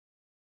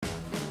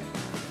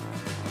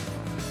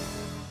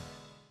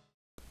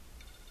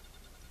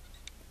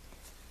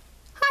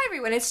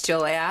everyone, it's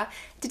Julia.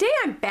 Today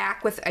I'm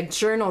back with a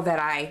journal that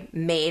I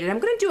made, and I'm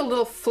going to do a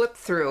little flip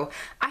through.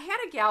 I had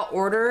a gal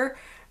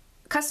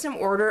custom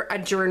order a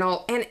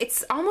journal, and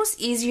it's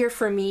almost easier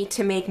for me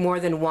to make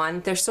more than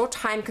one. They're so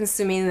time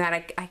consuming that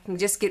I can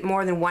just get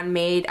more than one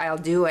made, I'll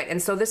do it.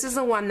 And so this is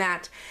the one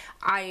that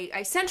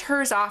I sent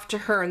hers off to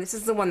her, and this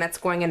is the one that's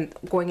going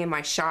in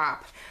my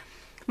shop.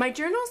 My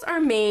journals are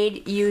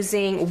made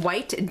using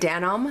white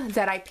denim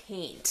that I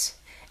paint.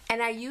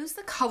 And I use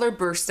the color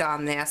burst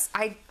on this.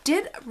 I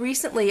did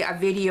recently a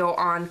video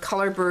on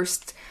color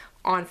burst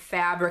on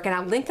fabric, and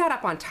I'll link that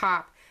up on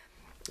top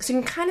so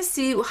you can kind of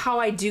see how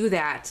I do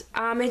that.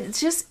 It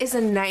just is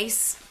a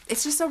nice,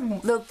 it's just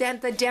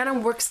the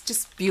denim works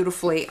just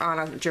beautifully on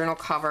a journal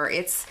cover.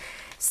 It's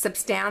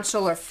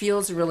substantial or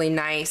feels really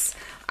nice.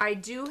 I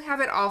do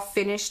have it all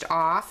finished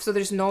off, so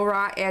there's no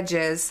raw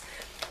edges.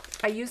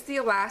 I use the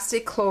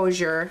elastic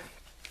closure,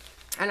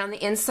 and on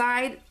the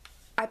inside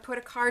I put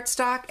a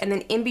cardstock, and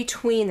then in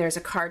between there's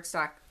a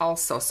cardstock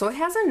also, so it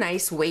has a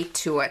nice weight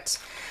to it.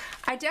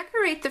 I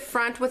decorate the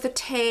front with a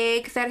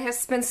tag that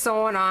has been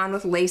sewn on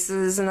with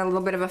laces and a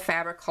little bit of a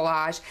fabric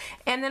collage,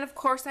 and then of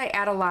course I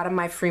add a lot of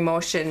my free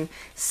motion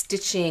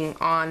stitching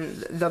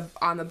on the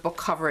book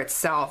cover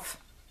itself.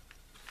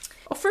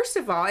 Well, first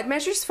of all, it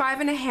measures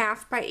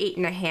 5.5 by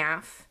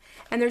 8.5,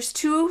 and there's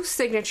 2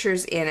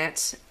 signatures in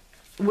it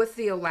with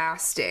the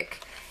elastic.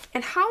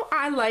 And how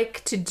I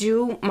like to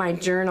do my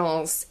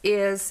journals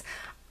is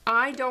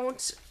I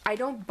don't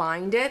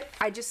bind it.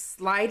 I just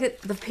slide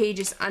the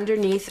pages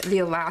underneath the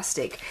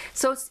elastic.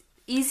 So it's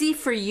easy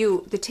for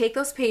you to take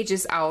those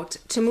pages out,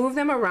 to move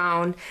them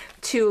around,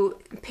 to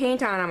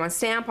paint on them, or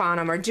stamp on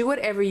them, or do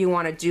whatever you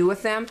want to do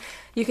with them.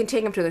 You can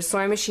take them to the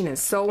sewing machine and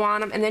sew on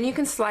them, and then you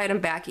can slide them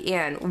back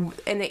in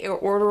the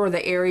order or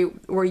the area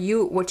where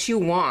what you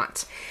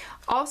want.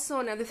 Also,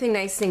 another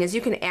nice thing is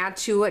you can add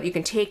to it. You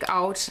can take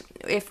out,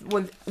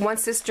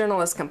 once this journal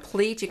is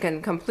complete, you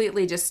can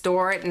completely just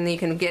store it and you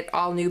can get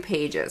all new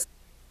pages.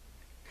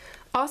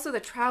 Also, the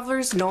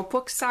traveler's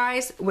notebook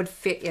size would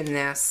fit in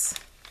this.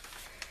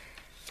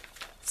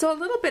 So a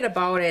little bit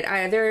about it,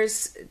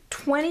 there's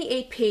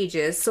 28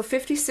 pages, so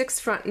 56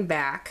 front and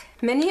back.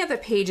 Many of the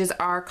pages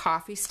are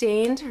coffee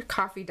stained or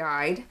coffee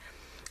dyed.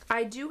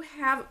 I do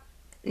have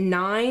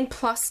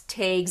 9+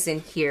 tags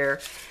in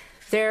here.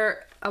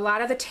 A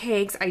lot of the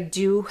tags I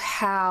do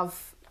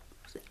have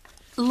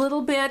a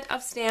little bit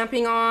of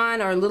stamping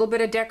on or a little bit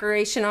of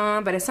decoration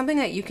on, but it's something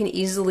that you can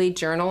easily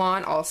journal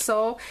on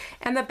also.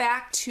 And the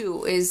back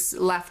too is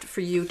left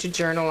for you to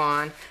journal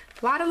on.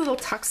 A lot of little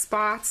tuck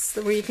spots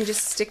where you can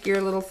just stick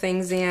your little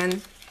things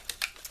in.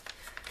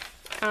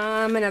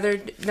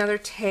 Another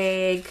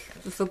tag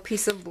with a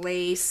piece of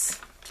lace.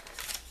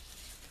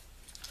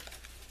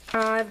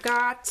 I've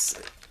got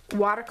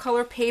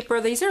watercolor paper.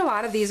 A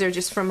lot of these are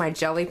just from my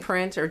jelly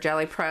print or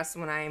jelly press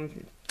when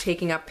I'm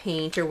taking up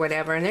paint or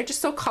whatever, and they're just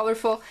so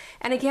colorful,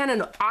 and again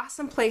an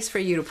awesome place for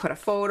you to put a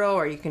photo,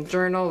 or you can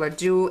journal or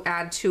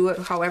add to it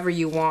however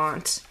you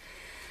want.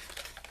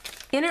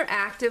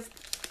 Interactive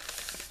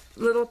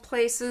little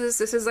places.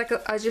 This is like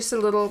just a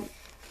little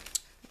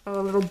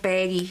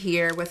baggie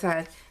here with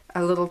a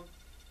little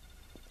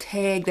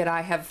tag that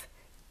I have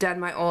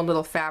done my own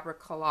little fabric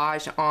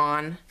collage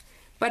on.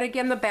 But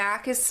again, the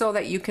back is so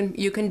that you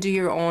can do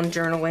your own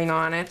journaling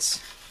on it.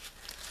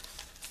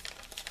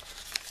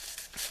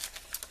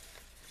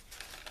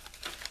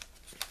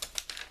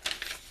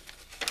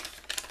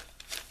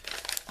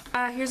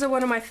 Here's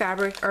one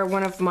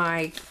of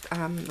my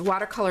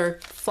watercolor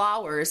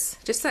flowers,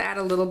 just to add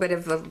a little bit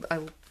of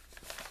a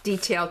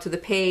detail to the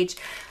page.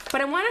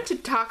 But I wanted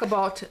to talk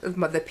about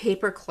the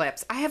paper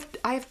clips. I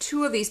have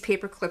 2 of these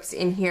paper clips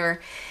in here.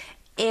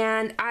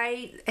 And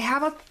I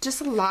have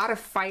just a lot of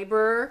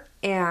fiber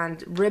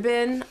and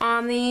ribbon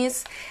on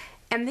these,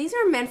 and these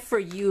are meant for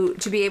you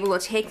to be able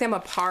to take them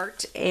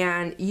apart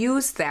and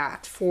use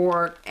that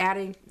for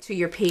adding to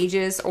your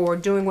pages or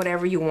doing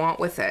whatever you want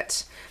with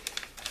it.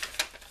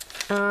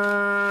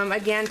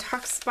 Again,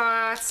 tuck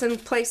spots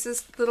and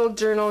places, little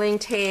journaling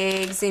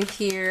tags in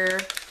here.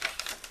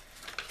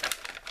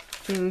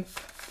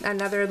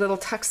 Another little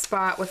tuck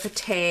spot with a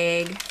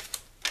tag.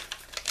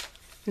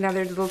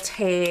 Another little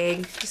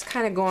tag, just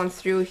kind of going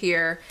through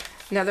here.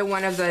 Another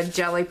one of the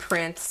jelly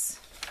prints.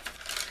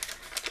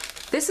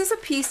 This is a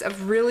piece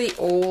of really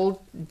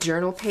old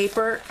journal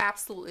paper.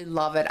 Absolutely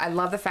love it. I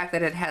love the fact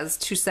that it has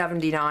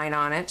 279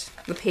 on it,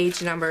 the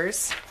page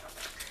numbers.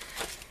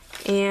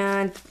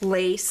 And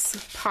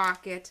lace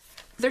pocket.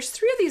 There's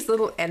 3 of these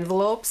little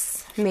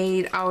envelopes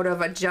made out of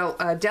a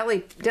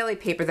deli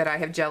paper that I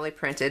have jelly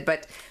printed,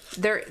 but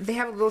they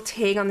have a little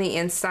tag on the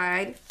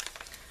inside.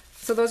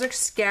 So those are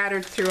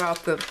scattered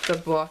throughout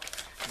the book.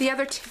 The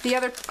other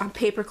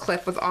paper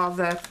clip with all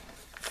the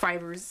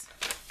fibers.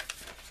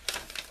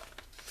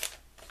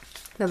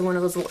 Another one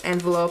of those little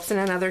envelopes, and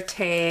another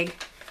tag.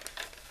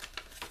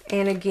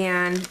 And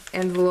again,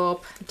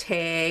 envelope,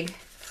 tag.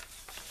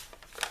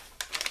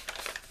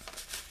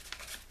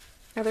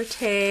 Another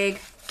tag.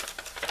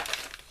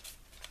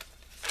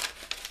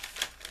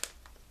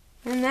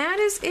 And that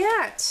is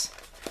it.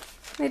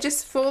 It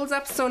just folds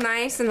up so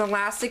nice and the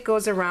elastic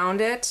goes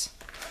around it.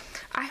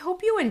 I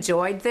hope you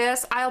enjoyed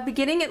this. I'll be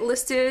getting it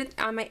listed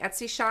on my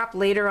Etsy shop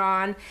later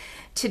on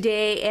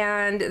today,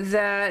 and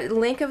the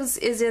link is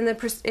in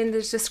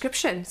the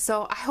description.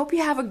 So I hope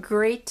you have a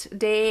great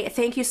day.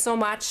 Thank you so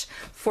much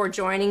for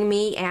joining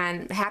me,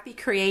 and happy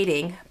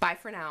creating. Bye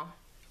for now.